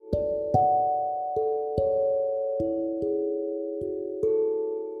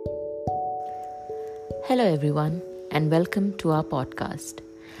Hello, everyone, and welcome to our podcast.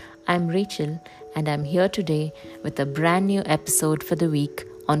 I'm Rachel, and I'm here today with a brand new episode for the week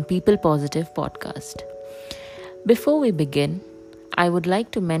on People Positive Podcast. Before we begin, I would like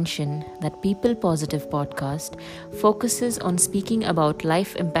to mention that People Positive Podcast focuses on speaking about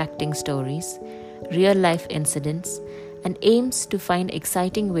life impacting stories, real life incidents, and aims to find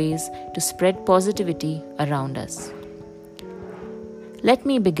exciting ways to spread positivity around us. Let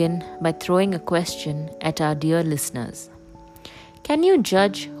me begin by throwing a question at our dear listeners. Can you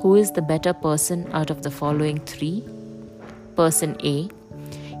judge who is the better person out of the following three? Person A: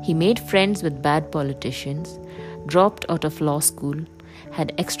 he made friends with bad politicians, dropped out of law school,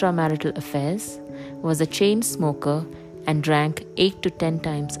 had extramarital affairs, was a chain smoker, and drank 8 to 10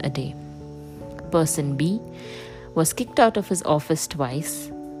 times a day. Person B was kicked out of his office twice,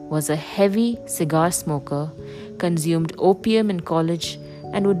 was a heavy cigar smoker, consumed opium in college,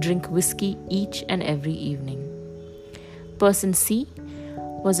 and would drink whiskey each and every evening. Person C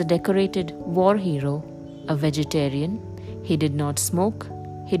was a decorated war hero, a vegetarian. He did not smoke,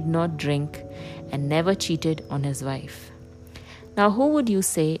 he did not drink, and never cheated on his wife. Now, who would you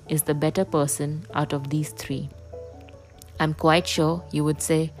say is the better person out of these three? I'm quite sure you would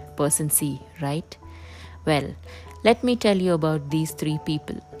say person C, right? Well, let me tell you about these three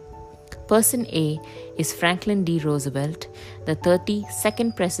people. Person A is Franklin D. Roosevelt, the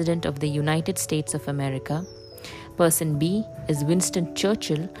 32nd President of the United States of America. Person B is Winston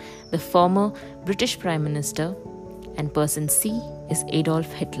Churchill, the former British Prime Minister. And person C is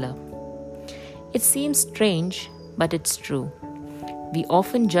Adolf Hitler. It seems strange, but it's true. We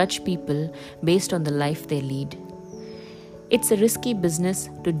often judge people based on the life they lead. It's a risky business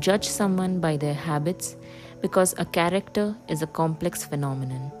to judge someone by their habits because a character is a complex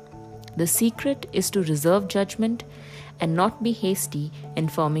phenomenon. The secret is to reserve judgment and not be hasty in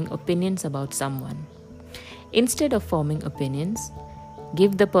forming opinions about someone. Instead of forming opinions,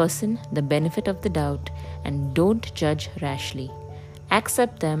 give the person the benefit of the doubt and don't judge rashly.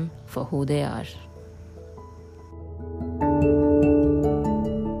 Accept them for who they are.